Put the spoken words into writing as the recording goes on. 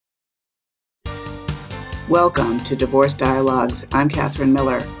Welcome to Divorce Dialogues. I'm Catherine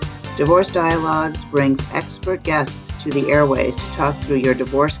Miller. Divorce Dialogues brings expert guests to the airways to talk through your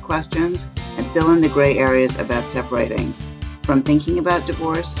divorce questions and fill in the gray areas about separating. From thinking about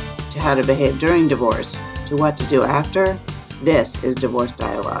divorce, to how to behave during divorce, to what to do after, this is Divorce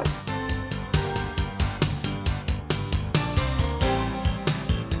Dialogues.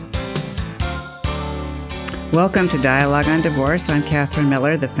 Welcome to Dialogue on Divorce. I'm Catherine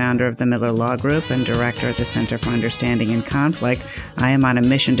Miller, the founder of the Miller Law Group and director at the Center for Understanding in Conflict. I am on a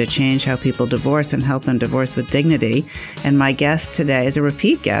mission to change how people divorce and help them divorce with dignity. And my guest today is a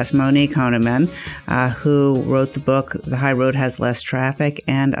repeat guest, Monique Honeman, who wrote the book, The High Road Has Less Traffic,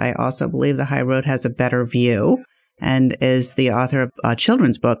 and I also believe The High Road Has a Better View, and is the author of a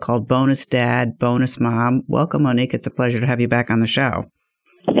children's book called Bonus Dad, Bonus Mom. Welcome, Monique. It's a pleasure to have you back on the show.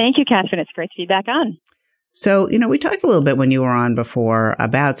 Thank you, Catherine. It's great to be back on. So, we talked a little bit when you were on before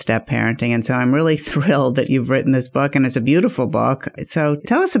about step-parenting, and so I'm really thrilled that you've written this book, and it's a beautiful book. So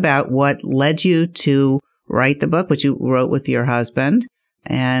tell us about what led you to write the book, which you wrote with your husband,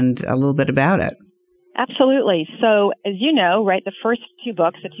 and a little bit about it. Absolutely. So, as you know, right, the first two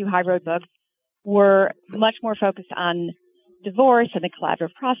books, the two High Road books, were much more focused on divorce and the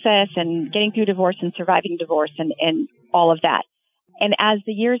collaborative process and getting through divorce and surviving divorce and all of that. And as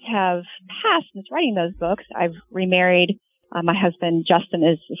the years have passed since writing those books, I've remarried. My husband, Justin,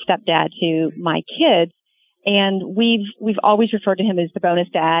 is a stepdad to my kids. And we've always referred to him as the bonus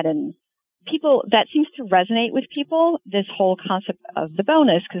dad. And people, that seems to resonate with people, this whole concept of the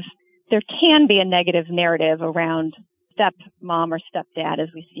bonus, because there can be a negative narrative around stepmom or stepdad as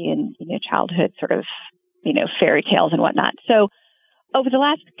we see in, childhood sort of, fairy tales and whatnot. So over the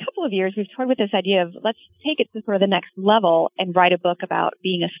last couple of years, we've toyed with this idea of let's take it to sort of the next level and write a book about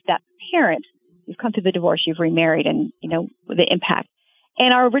being a step parent. You've come through the divorce, you've remarried, and, the impact.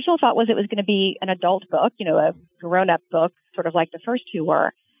 And our original thought was it was going to be an adult book, a grown-up book, sort of like the first two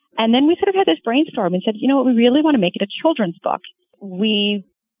were. And then we sort of had this brainstorm and said, we really want to make it a children's book. We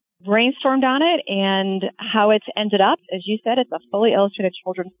brainstormed on it, and how it's ended up, as you said, it's a fully illustrated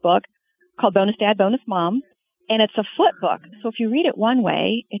children's book called Bonus Dad, Bonus Mom. And it's a flip book. So if you read it one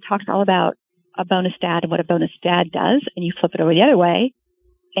way, it talks all about a bonus dad and what a bonus dad does. And you flip it over the other way,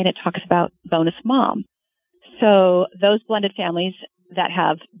 and it talks about bonus mom. So those blended families that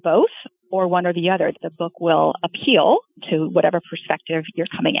have both or one or the other, the book will appeal to whatever perspective you're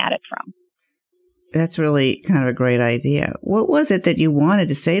coming at it from. That's really kind of a great idea. What was it that you wanted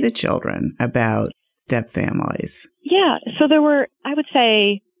to say to children about step families? Yeah. So there were, I would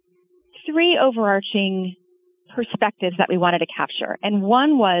say, three overarching perspectives that we wanted to capture. And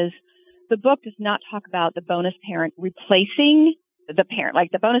one was the book does not talk about the bonus parent replacing the parent.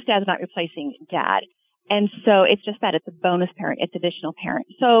 Like the bonus dad is not replacing dad. And so it's just that it's a bonus parent. It's additional parent.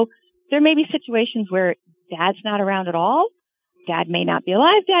 So there may be situations where dad's not around at all. Dad may not be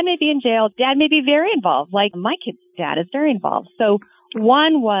alive. Dad may be in jail. Dad may be very involved. Like my kid's dad is very involved. So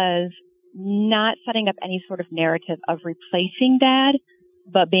one was not setting up any sort of narrative of replacing dad,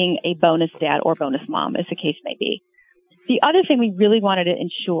 but being a bonus dad or bonus mom, as the case may be. The other thing we really wanted to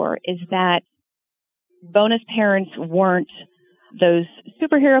ensure is that bonus parents weren't those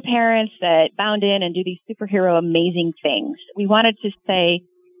superhero parents that bound in and do these superhero amazing things. We wanted to say,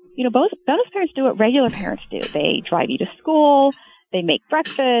 both bonus parents do what regular parents do. They drive you to school, they make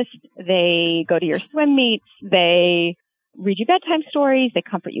breakfast, they go to your swim meets, they read you bedtime stories, they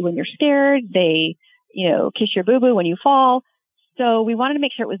comfort you when you're scared, they, kiss your boo-boo when you fall. So we wanted to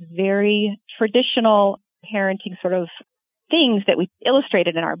make sure it was very traditional parenting sort of things that we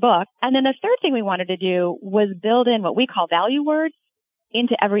illustrated in our book. And then the third thing we wanted to do was build in what we call value words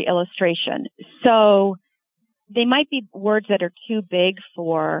into every illustration. So they might be words that are too big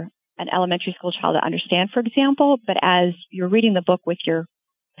for an elementary school child to understand, for example, but as you're reading the book with your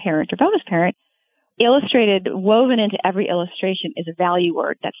parent or bonus parent, illustrated, woven into every illustration is a value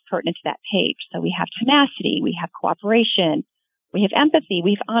word that's pertinent to that page. So we have tenacity, we have cooperation, we have empathy,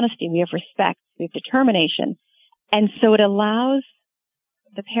 we have honesty, we have respect, we have determination. And so it allows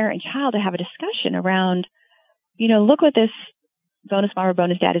the parent and child to have a discussion around, look what this bonus mom or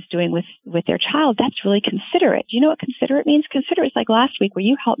bonus dad is doing with their child. That's really considerate. Do you know what considerate means? Considerate is like last week where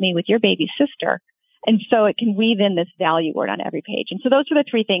you helped me with your baby sister. And so it can weave in this value word on every page. And so those are the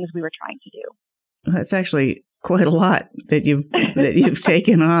three things we were trying to do. That's actually quite a lot that you've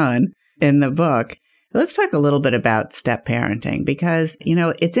taken on in the book. Let's talk a little bit about step parenting because,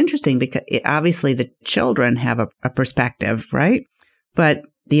 it's interesting because obviously the children have a perspective, right? But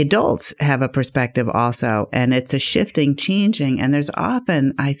the adults have a perspective also, and it's a shifting, changing, and there's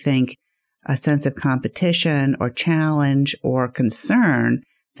often, I think, a sense of competition or challenge or concern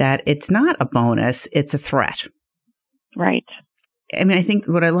that it's not a bonus, it's a threat. Right. I mean, I think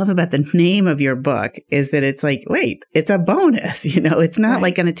what I love about the name of your book is that it's like, wait, it's a bonus, it's not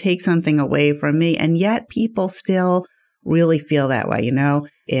like going to take something away from me. And yet people still really feel that way.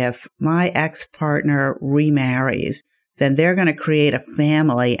 If my ex-partner remarries, then they're going to create a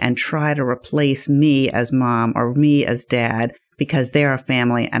family and try to replace me as mom or me as dad because they're a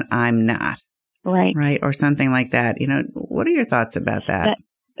family and I'm not. Right. Right. Or something like that. What are your thoughts about that?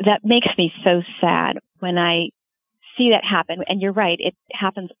 That makes me so sad when I see that happen. And you're right. It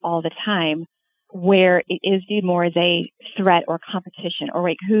happens all the time where it is viewed more as a threat or competition or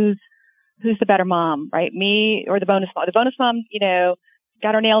like, who's the better mom, right? Me or the bonus mom? The bonus mom,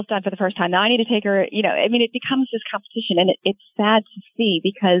 got her nails done for the first time. Now I need to take her, it becomes this competition, and it's sad to see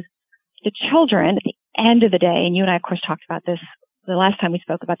because the children at the end of the day, and you and I, of course, talked about this the last time we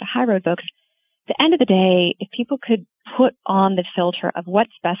spoke about the High Road books. At the end of the day, if people could put on the filter of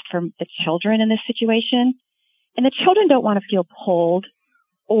what's best for the children in this situation, and the children don't want to feel pulled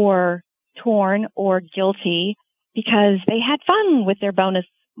or torn or guilty because they had fun with their bonus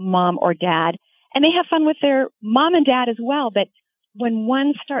mom or dad, and they have fun with their mom and dad as well. But when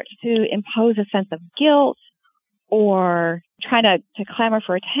one starts to impose a sense of guilt or trying to clamor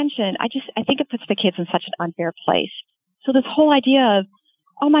for attention, I think it puts the kids in such an unfair place. So this whole idea of,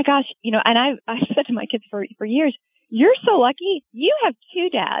 oh my gosh, and I said to my kids for years, you're so lucky. You have two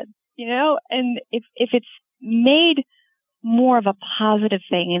dads, and if it's made more of a positive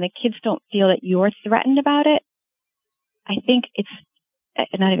thing and the kids don't feel that you're threatened about it, I think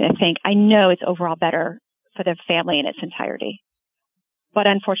I know it's overall better for the family in its entirety. But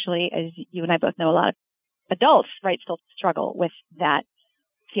unfortunately, as you and I both know, a lot of adults, right, still struggle with that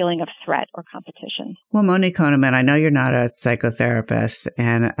feeling of threat or competition. Well, Monique Koneman, I know you're not a psychotherapist,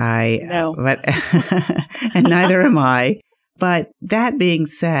 and but and neither am I. But that being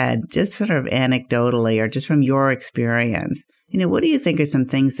said, just sort of anecdotally or just from your experience, what do you think are some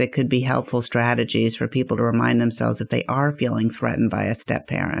things that could be helpful strategies for people to remind themselves if they are feeling threatened by a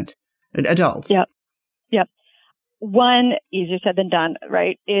step-parent? Adults. Yep. One, easier said than done,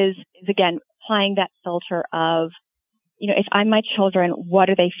 right, is again, applying that filter of, if I'm my children, what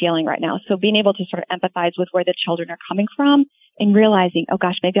are they feeling right now? So being able to sort of empathize with where the children are coming from and realizing, oh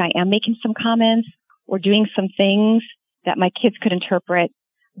gosh, maybe I am making some comments or doing some things that my kids could interpret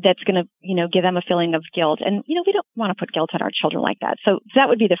that's going to, give them a feeling of guilt. And, we don't want to put guilt on our children like that. So that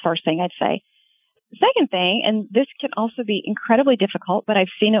would be the first thing I'd say. The second thing, and this can also be incredibly difficult, but I've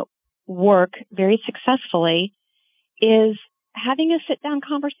seen it work very successfully, is having a sit-down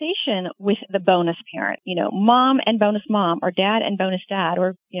conversation with the bonus parent, mom and bonus mom, or dad and bonus dad,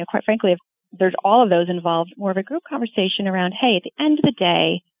 or, quite frankly, if there's all of those involved, more of a group conversation around, hey, at the end of the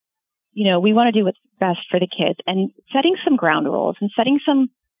day, we want to do what's best for the kids, and setting some ground rules and setting some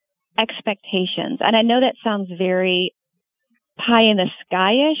expectations. And I know that sounds very pie in the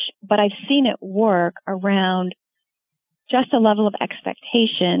sky-ish, but I've seen it work around just a level of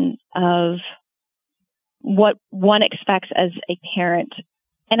expectation of what one expects as a parent.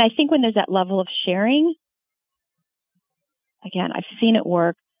 And I think when there's that level of sharing, again, I've seen it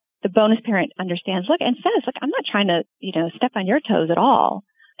work. The bonus parent understands, and says, I'm not trying to, step on your toes at all.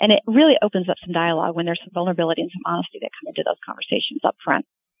 And it really opens up some dialogue when there's some vulnerability and some honesty that come into those conversations up front.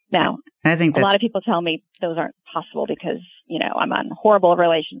 Now, I think a lot of people tell me those aren't possible because, I'm on horrible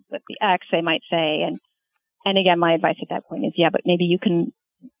relations with the ex, they might say. And again, my advice at that point is, but maybe you can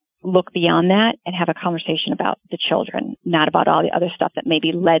look beyond that and have a conversation about the children, not about all the other stuff that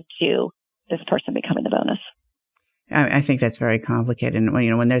maybe led to this person becoming the bonus. I think that's very complicated. And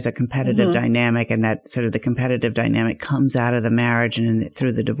when there's a competitive dynamic, and that sort of the competitive dynamic comes out of the marriage and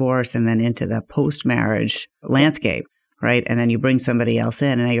through the divorce and then into the post-marriage landscape, right? And then you bring somebody else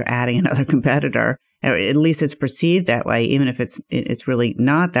in and now you're adding another competitor. At least it's perceived that way. Even if it's really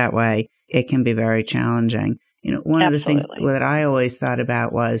not that way, it can be very challenging. One of the things that I always thought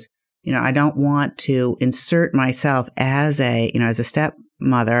about was, I don't want to insert myself as a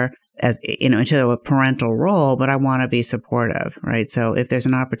stepmother, into a parental role, but I want to be supportive, right? So if there's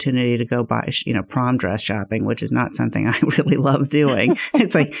an opportunity to go buy, prom dress shopping, which is not something I really love doing,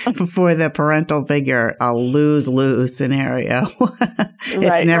 it's like for the parental figure, a lose-lose scenario.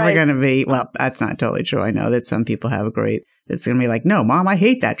 It's never going to be, well, that's not totally true. I know that some people have it's going to be like, no, Mom, I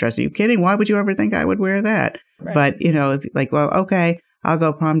hate that dress. Are you kidding? Why would you ever think I would wear that? Right. But, well, okay, I'll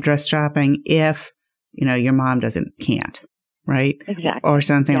go prom dress shopping if, your mom can't. Right? Exactly. Or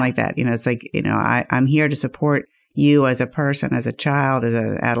something like that. It's like, I'm here to support you as a person, as a child, as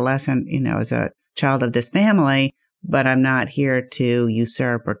an adolescent, as a child of this family, but I'm not here to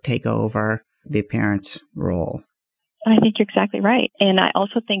usurp or take over the parent's role. I think you're exactly right. And I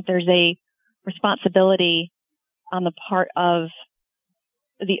also think there's a responsibility on the part of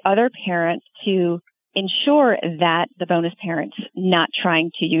the other parent to ensure that the bonus parent's not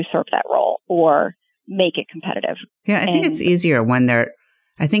trying to usurp that role or make it competitive. Yeah, I think it's easier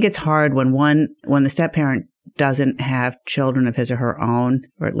I think it's hard when the step parent doesn't have children of his or her own,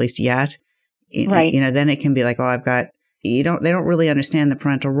 or at least yet. Right. Then it can be like, they don't really understand the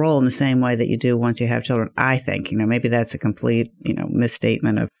parental role in the same way that you do once you have children. I think, maybe that's a complete,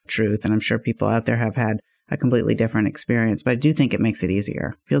 misstatement of truth. And I'm sure people out there have had a completely different experience, but I do think it makes it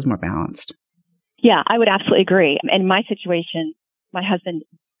easier. It feels more balanced. Yeah, I would absolutely agree. In my situation, my husband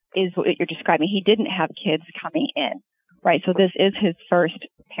is what you're describing. He didn't have kids coming in, right? So this is his first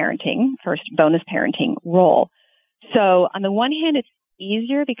bonus parenting role. So on the one hand, it's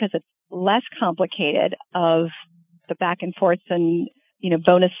easier because it's less complicated of the back and forths and,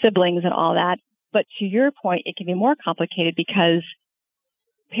 bonus siblings and all that. But to your point, it can be more complicated because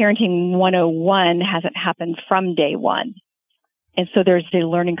parenting 101 hasn't happened from day one. And so there's the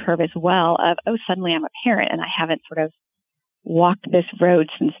learning curve as well of, suddenly I'm a parent and I haven't sort of walked this road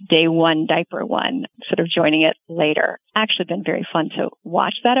since day one, diaper one, sort of joining it later. Actually been very fun to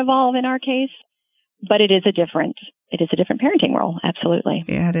watch that evolve in our case, but it is a different parenting role. Absolutely.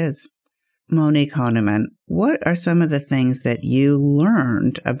 Yeah, it is. Monique Honeman, what are some of the things that you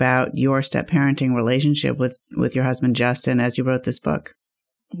learned about your step parenting relationship with your husband, Justin, as you wrote this book?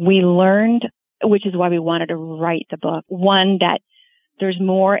 We learned, which is why we wanted to write the book, one, that there's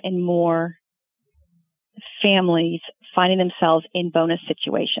more and more families finding themselves in bonus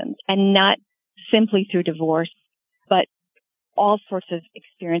situations, and not simply through divorce, but all sorts of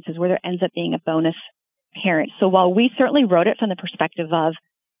experiences where there ends up being a bonus parent. So while we certainly wrote it from the perspective of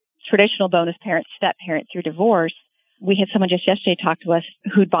traditional bonus parent, step parent through divorce, we had someone just yesterday talk to us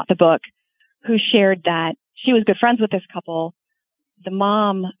who'd bought the book, who shared that she was good friends with this couple. The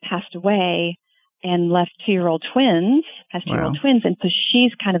mom passed away and left two-year-old twins. Wow. And so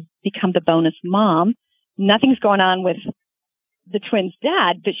she's kind of become the bonus mom. Nothing's going on with the twins'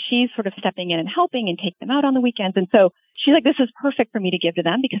 dad, but she's sort of stepping in and helping and take them out on the weekends. And so she's like, this is perfect for me to give to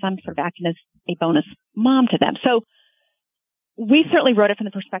them because I'm sort of acting as a bonus mom to them. So we certainly wrote it from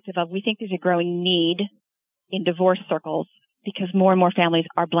the perspective of, we think there's a growing need in divorce circles because more and more families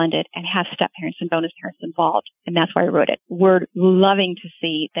are blended and have step parents and bonus parents involved. And that's why we wrote it. We're loving to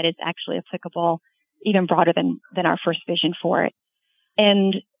see that it's actually applicable even broader than our first vision for it.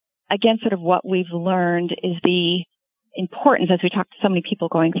 And again, sort of what we've learned is the importance, as we talked to so many people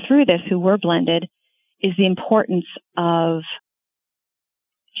going through this who were blended, is the importance of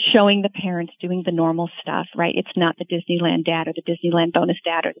showing the parents doing the normal stuff, right? It's not the Disneyland dad or the Disneyland bonus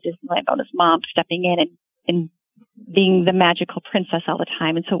dad or the Disneyland bonus mom stepping in and being the magical princess all the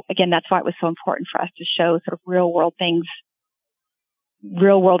time. And so again, that's why it was so important for us to show sort of real world things,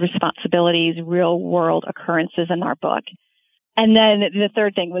 real world responsibilities, real world occurrences in our book. And then the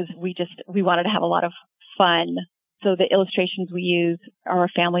third thing was we wanted to have a lot of fun. So the illustrations we use are a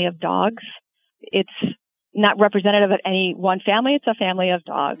family of dogs. It's not representative of any one family. It's a family of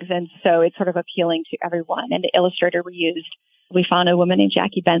dogs. And so it's sort of appealing to everyone. And the illustrator we found a woman named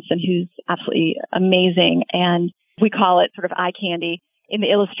Jackie Benson who's absolutely amazing. And we call it sort of eye candy. In the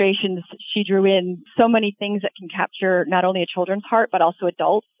illustrations, she drew in so many things that can capture not only a children's heart, but also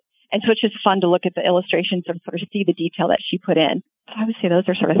adults. And so it's just fun to look at the illustrations and sort of see the detail that she put in. So I would say those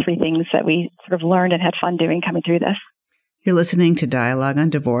are sort of three things that we sort of learned and had fun doing coming through this. You're listening to Dialogue on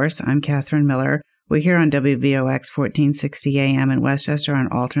Divorce. I'm Catherine Miller. We're here on WVOX 1460 AM in Westchester on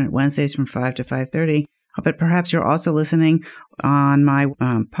alternate Wednesdays from 5 to 5:30. But perhaps you're also listening on my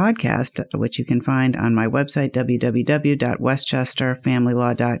podcast, which you can find on my website,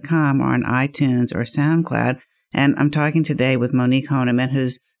 www.westchesterfamilylaw.com, or on iTunes or SoundCloud. And I'm talking today with Monique Honeman,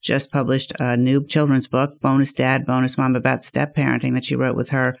 who's just published a new children's book, Bonus Dad, Bonus Mom, about step parenting that she wrote with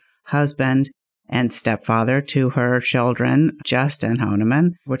her husband and stepfather to her children, Justin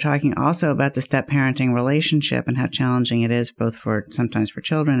Honeman. We're talking also about the step parenting relationship and how challenging it is, both sometimes for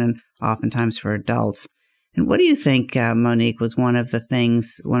children and oftentimes for adults. And what do you think, Monique, was one of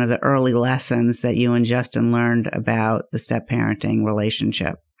the early lessons that you and Justin learned about the step parenting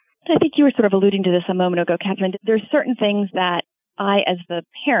relationship? I think you were sort of alluding to this a moment ago, Catherine. There's certain things that I, as the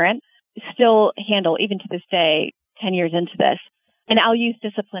parent, still handle even to this day, 10 years into this. And I'll use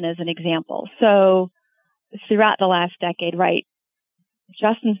discipline as an example. So throughout the last decade, right,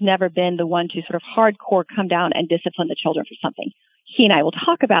 Justin's never been the one to sort of hardcore come down and discipline the children for something. He and I will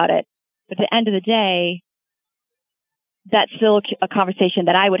talk about it, but at the end of the day, that's still a conversation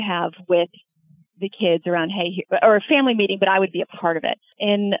that I would have with the kids around, hey, or a family meeting, but I would be a part of it.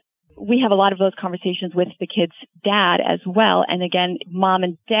 In we have a lot of those conversations with the kid's dad as well. And again, mom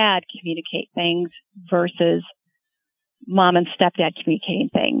and dad communicate things versus mom and stepdad communicating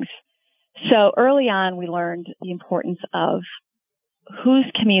things. So early on, we learned the importance of who's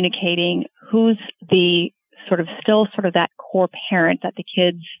communicating, who's the still that core parent that the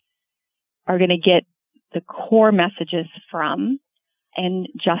kids are going to get the core messages from. And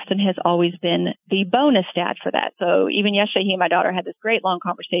Justin has always been the bonus dad for that. So even yesterday, he and my daughter had this great long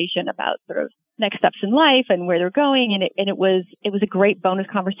conversation about next steps in life and where they're going. And it was a great bonus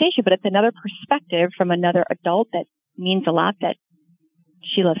conversation, but it's another perspective from another adult that means a lot, that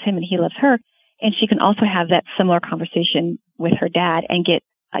she loves him and he loves her. And she can also have that similar conversation with her dad and get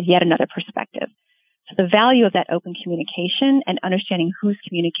yet another perspective. So the value of that open communication and understanding who's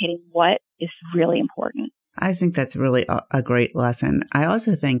communicating what is really important. I think that's really a great lesson. I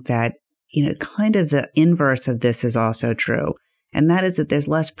also think that, kind of the inverse of this is also true. And that is that there's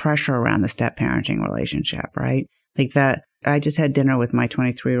less pressure around the step-parenting relationship, right? Like that, I just had dinner with my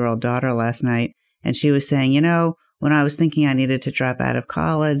 23-year-old daughter last night, and she was saying, when I was thinking I needed to drop out of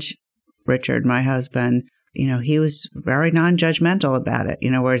college, Richard, my husband, he was very non-judgmental about it,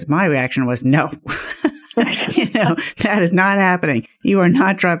 whereas my reaction was, no. That is not happening. You are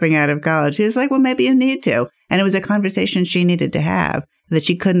not dropping out of college. He was like, well, maybe you need to. And it was a conversation she needed to have that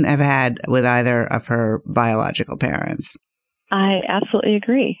she couldn't have had with either of her biological parents. I absolutely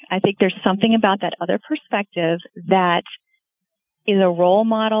agree. I think there's something about that other perspective that is a role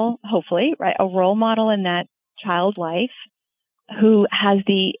model, hopefully, right? A role model in that child's life who has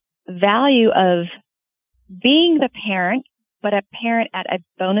the value of being the parent, but a parent at a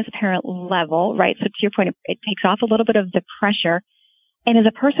bonus parent level, right? So to your point, it takes off a little bit of the pressure. And as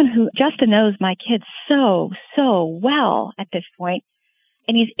a person who Justin knows my kids so well at this point,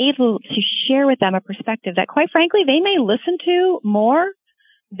 and he's able to share with them a perspective that, quite frankly, they may listen to more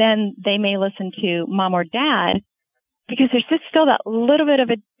than they may listen to mom or dad, because there's just still that little bit of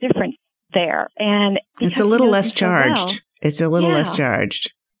a difference there. And it's a little less charged. It's a little less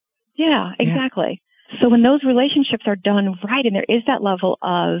charged. Yeah, exactly. So when those relationships are done right, and there is that level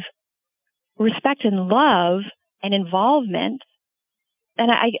of respect and love and involvement,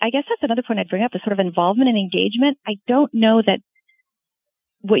 and I guess that's another point I'd bring up, the sort of involvement and engagement. I don't know that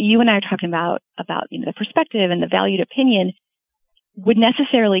what you and I are talking about the perspective and the valued opinion would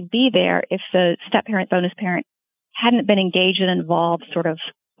necessarily be there if the step-parent, bonus parent hadn't been engaged and involved sort of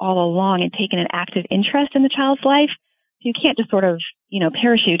all along and taken an active interest in the child's life. You can't just sort of,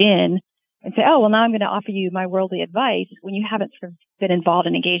 parachute in and say, oh, well, now I'm going to offer you my worldly advice when you haven't sort of been involved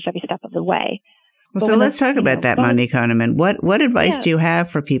and engaged every step of the way. Well, so let's talk about that, Monique Honeman. What advice do you have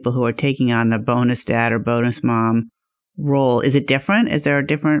for people who are taking on the bonus dad or bonus mom role? Is it different? Is there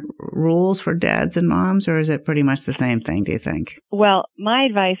different rules for dads and moms, or is it pretty much the same thing, do you think? Well, my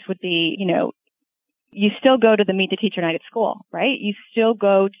advice would be, you still go to the Meet the Teacher night at school, right? You still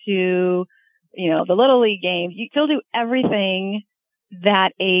go to, the Little League games. You still do everything that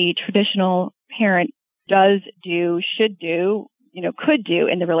a traditional parent does do, should do, could do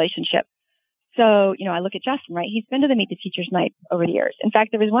in the relationship. So, I look at Justin, right? He's been to the Meet the Teachers night over the years. In fact,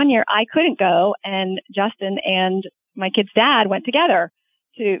 there was one year I couldn't go, and Justin and my kid's dad went together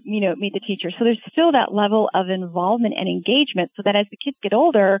to, meet the teacher. So there's still that level of involvement and engagement, so that as the kids get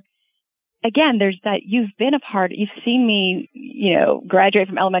older, again, there's that you've been a part, you've seen me, graduate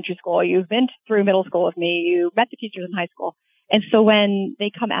from elementary school, you've been through middle school with me, you met the teachers in high school. And so when they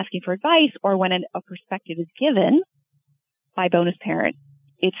come asking for advice, or when a perspective is given by bonus parent,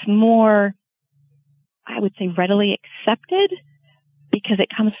 it's more, I would say, readily accepted, because it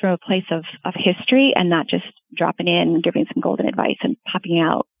comes from a place of history and not just dropping in and giving some golden advice and popping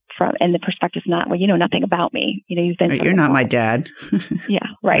out from, and the perspective's not, well, you know nothing about me. You've been, you're not my dad. Yeah,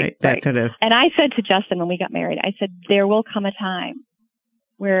 right. That sort of. And I said to Justin when we got married, I said, there will come a time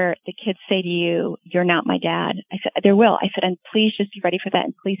where the kids say to you, you're not my dad. I said, there will. I said, and please just be ready for that.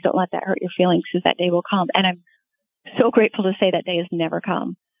 And please don't let that hurt your feelings, because that day will come. And I'm so grateful to say that day has never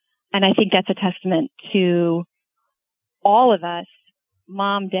come. And I think that's a testament to all of us,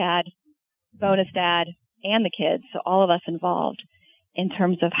 mom, dad, bonus dad, and the kids. So all of us involved, in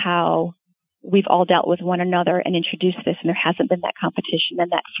terms of how we've all dealt with one another and introduced this. And there hasn't been that competition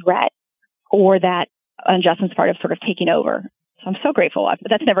and that threat, or that on Justin's part of sort of taking over. So I'm so grateful, but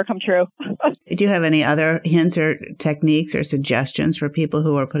that's never come true. Do you have any other hints or techniques or suggestions for people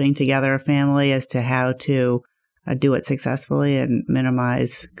who are putting together a family as to how to do it successfully and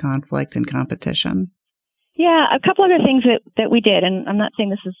minimize conflict and competition? Yeah, a couple other things that we did, and I'm not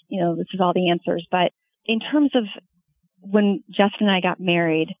saying this is all the answers, but in terms of when Justin and I got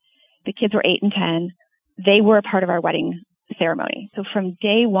married, the kids were 8 and 10. They were a part of our wedding ceremony. So from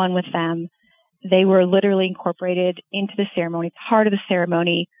day one with them, they were literally incorporated into the ceremony, part of the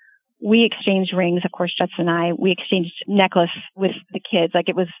ceremony. We exchanged rings, of course, Judson and I. We exchanged necklace with the kids, like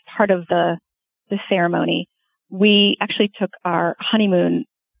it was part of the ceremony. We actually took our honeymoon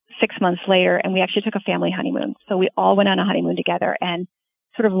 6 months later, and we actually took a family honeymoon. So we all went on a honeymoon together and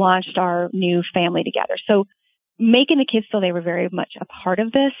sort of launched our new family together. So making the kids feel they were very much a part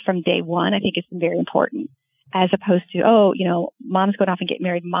of this from day one, I think has been very important, as opposed to, mom's going off and getting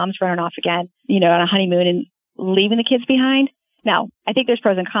married, mom's running off again, on a honeymoon and leaving the kids behind. Now, I think there's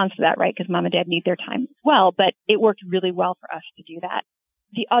pros and cons to that, right? Because mom and dad need their time as well, but it worked really well for us to do that.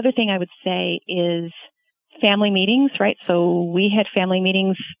 The other thing I would say is family meetings, right? So we had family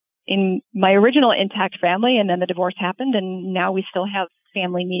meetings in my original intact family, and then the divorce happened, and now we still have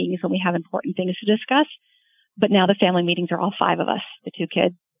family meetings when we have important things to discuss. But now the family meetings are all 5 of us, the 2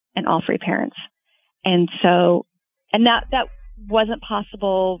 kids and all 3 parents. And so, and that wasn't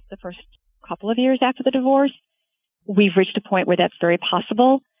possible the first couple of years after the divorce. We've reached a point where that's very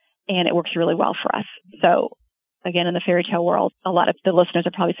possible, and it works really well for us. So again, in the fairy tale world, a lot of the listeners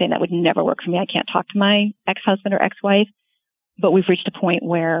are probably saying that would never work for me. I can't talk to my ex-husband or ex-wife, but we've reached a point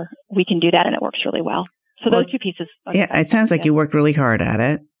where we can do that, and it works really well. So those 2 pieces. Yeah, it sounds like you worked really hard at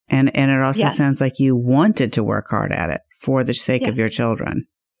it. And it also sounds like you wanted to work hard at it for the sake of your children.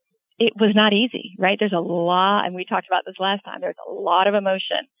 It was not easy, right? There's a lot, and we talked about this last time, there's a lot of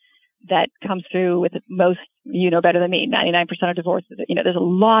emotion that comes through with most, better than me, 99% of divorces. There's a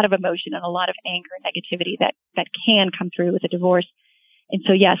lot of emotion and a lot of anger and negativity that can come through with a divorce. And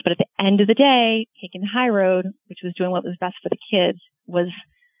so, yes, but at the end of the day, taking the high road, which was doing what was best for the kids, was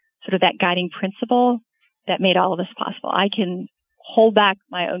sort of that guiding principle that made all of this possible. I can hold back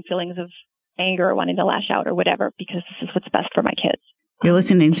my own feelings of anger or wanting to lash out or whatever, because this is what's best for my kids. You're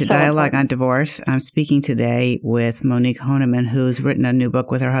listening to Dialogue on Divorce. I'm speaking today with Monique Honeman, who's written a new book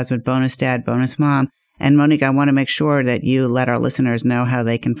with her husband, Bonus Dad, Bonus Mom. And Monique, I want to make sure that you let our listeners know how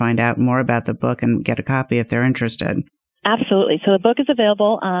they can find out more about the book and get a copy if they're interested. Absolutely. So the book is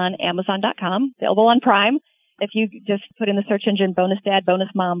available on Amazon.com, available on Prime. If you just put in the search engine Bonus Dad, Bonus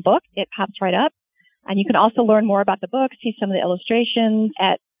Mom book, it pops right up. And you can also learn more about the book, see some of the illustrations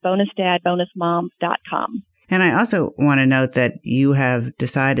at bonusdadbonusmom.com. And I also want to note that you have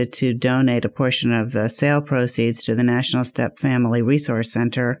decided to donate a portion of the sale proceeds to the National Step Family Resource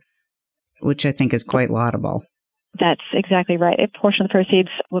Center, which I think is quite laudable. That's exactly right. A portion of the proceeds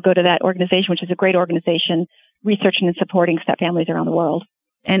will go to that organization, which is a great organization researching and supporting step families around the world.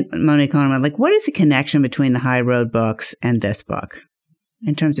 And Monique Honeman, what is the connection between the High Road books and this book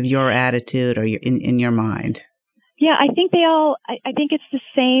in terms of your attitude or in your mind? Yeah, I think I think it's the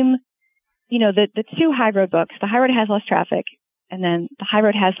same. The 2 High Road books, The High Road Has Less Traffic, and then The High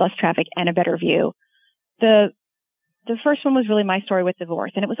Road Has Less Traffic and A Better View. The first one was really my story with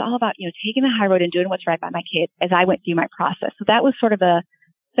divorce, and it was all about, taking the high road and doing what's right by my kids as I went through my process. So that was sort of a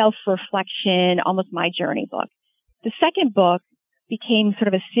self-reflection, almost my journey book. The second book became sort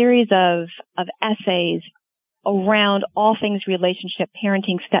of a series of essays around all things relationship,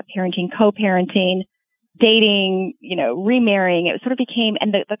 parenting, step parenting, co-parenting, dating, remarrying. It sort of became,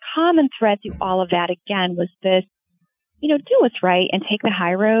 and the common thread through all of that again was this, do what's right and take the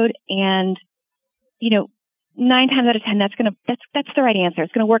high road. And, 9 times out of 10, that's the right answer.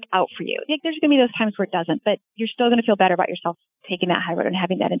 It's going to work out for you. There's going to be those times where it doesn't, but you're still going to feel better about yourself taking that high road and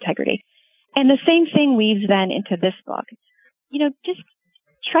having that integrity. And the same thing weaves then into this book. Just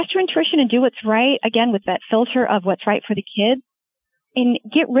trust your intuition and do what's right, again, with that filter of what's right for the kids. And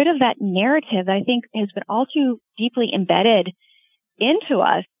get rid of that narrative that I think has been all too deeply embedded into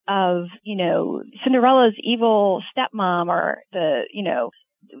us of, Cinderella's evil stepmom, or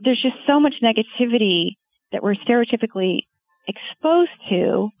there's just so much negativity that we're stereotypically exposed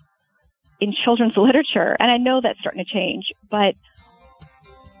to in children's literature. And I know that's starting to change, but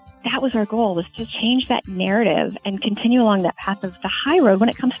that was our goal, was to change that narrative and continue along that path of the high road when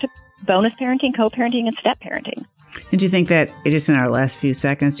it comes to bonus parenting, co-parenting, and step parenting. And do you think that, just in our last few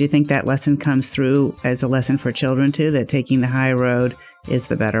seconds, do you think that lesson comes through as a lesson for children too, that taking the high road is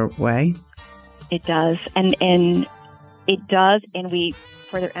the better way? It does. And it does. And we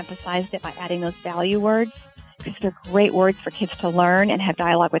further emphasized it by adding those value words, because they're great words for kids to learn and have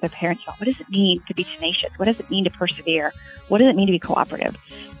dialogue with their parents about. What does it mean to be tenacious? What does it mean to persevere? What does it mean to be cooperative?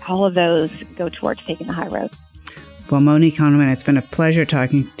 All of those go towards taking the high road. Well, Monique Honeman, it's been a pleasure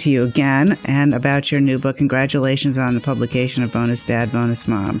talking to you again and about your new book. Congratulations on the publication of Bonus Dad, Bonus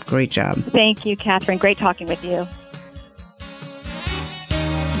Mom. Great job. Thank you, Catherine. Great talking with you.